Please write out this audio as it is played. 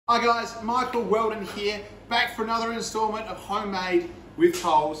Hi guys, Michael Weldon here, back for another installment of Homemade with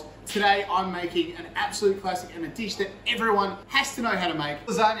Coles. Today I'm making an absolute classic and a dish that everyone has to know how to make.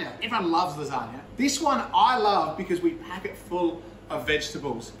 Lasagna. Everyone loves lasagna. This one I love because we pack it full of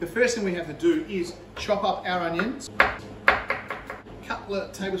vegetables. The first thing we have to do is chop up our onions, couple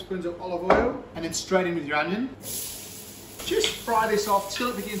of tablespoons of olive oil, and then straight in with your onion. Just fry this off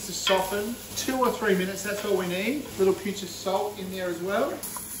till it begins to soften. 2 or 3 minutes, that's all we need. A little pinch of salt in there as well.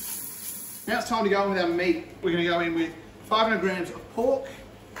 Now it's time to go in with our meat. We're going to go in with 500 grams of pork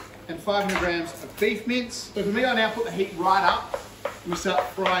and 500 grams of beef mince. So for me, I now put the heat right up and we start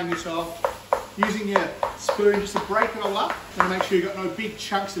frying this off. Using your spoon just to break it all up. You want to make sure you've got no big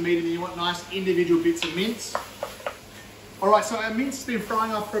chunks of meat in there. You want nice individual bits of mince. Alright, so our mince has been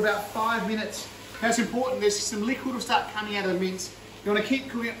frying off for about 5 minutes. Now it's important, there's some liquid will start coming out of the mince. You want to keep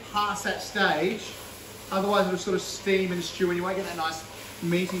cooking it past that stage, otherwise it'll sort of steam and stew and you won't get that nice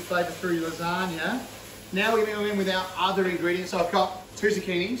meaty flavour through your lasagna. Now we're going to go in with our other ingredients. So I've got 2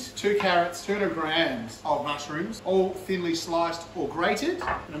 zucchinis, 2 carrots, 200 grams of mushrooms, all thinly sliced or grated.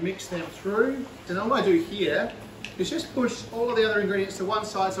 I'm going to mix them through. And all I do here is just push all of the other ingredients to one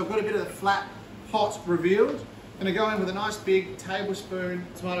side, so I've got a bit of the flat pot revealed. I'm going to go in with a nice big tablespoon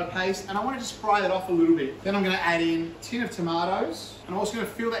tomato paste, and I want to just fry that off a little bit. Then I'm going to add in a tin of tomatoes, and I'm also going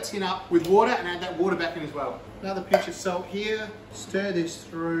to fill that tin up with water and add that water back in as well. Another pinch of salt here, stir this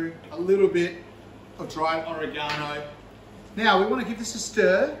through, a little bit of dried oregano. Now we want to give this a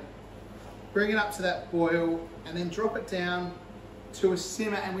stir, bring it up to that boil, and then drop it down to a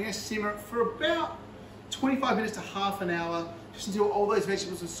simmer, and we're going to simmer it for about 25 minutes to half an hour, just until all those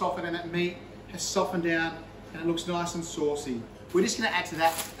vegetables have softened and that meat has softened down and it looks nice and saucy. We're just going to add to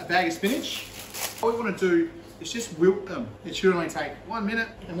that a bag of spinach. What we want to do is just wilt them. It should only take 1 minute,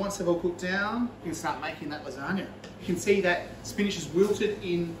 and once they've all cooked down, you can start making that lasagna. You can see that spinach is wilted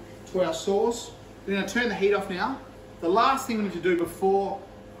into our sauce. We're going to turn the heat off now. The last thing we need to do before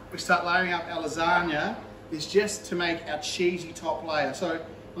we start layering up our lasagna is just to make our cheesy top layer. So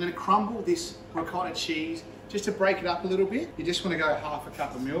I'm going to crumble this ricotta cheese just to break it up a little bit. You just want to go half a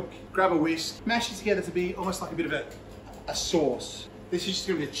cup of milk, grab a whisk, mash it together to be almost like a bit of a sauce. This is just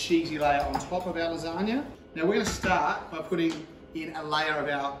going to be a cheesy layer on top of our lasagna. Now we're going to start by putting in a layer of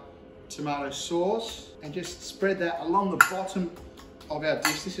our tomato sauce and just spread that along the bottom of our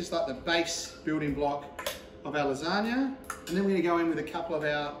dish. This is like the base building block of our lasagna. And then we're going to go in with a couple of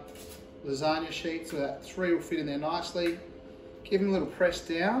our lasagna sheets so that 3 will fit in there nicely. Give them a little press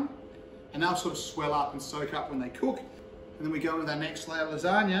down, and they'll sort of swell up and soak up when they cook. And then we go with our next layer of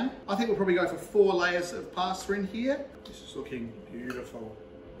lasagna. I think we'll probably go for 4 layers of pasta in here. This is looking beautiful.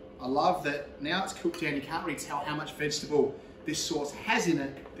 I love that now it's cooked down, you can't really tell how much vegetable this sauce has in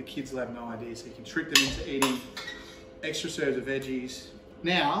it. The kids will have no idea, so you can trick them into eating extra serves of veggies.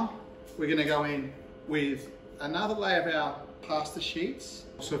 Now, we're gonna go in with another layer of our pasta sheets.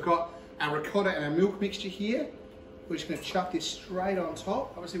 So I've got our ricotta and our milk mixture here. We're just going to chuck this straight on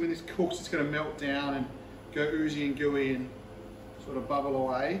top. Obviously when this cooks, it's going to melt down and go oozy and gooey and sort of bubble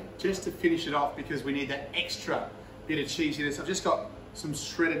away. Just to finish it off, because we need that extra bit of cheesiness, I've just got some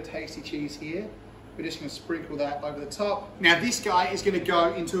shredded tasty cheese here. We're just going to sprinkle that over the top. Now this guy is going to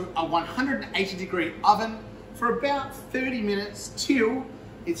go into a 180-degree oven for about 30 minutes till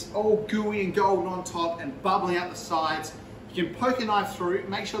it's all gooey and golden on top and bubbling out the sides. You can poke a knife through,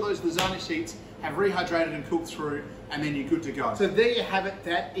 make sure those lasagna sheets have rehydrated and cooked through, and then you're good to go. So there you have it.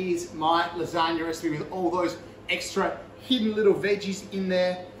 That is my lasagna recipe with all those extra hidden little veggies in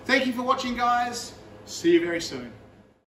there. Thank you for watching, guys. See you very soon.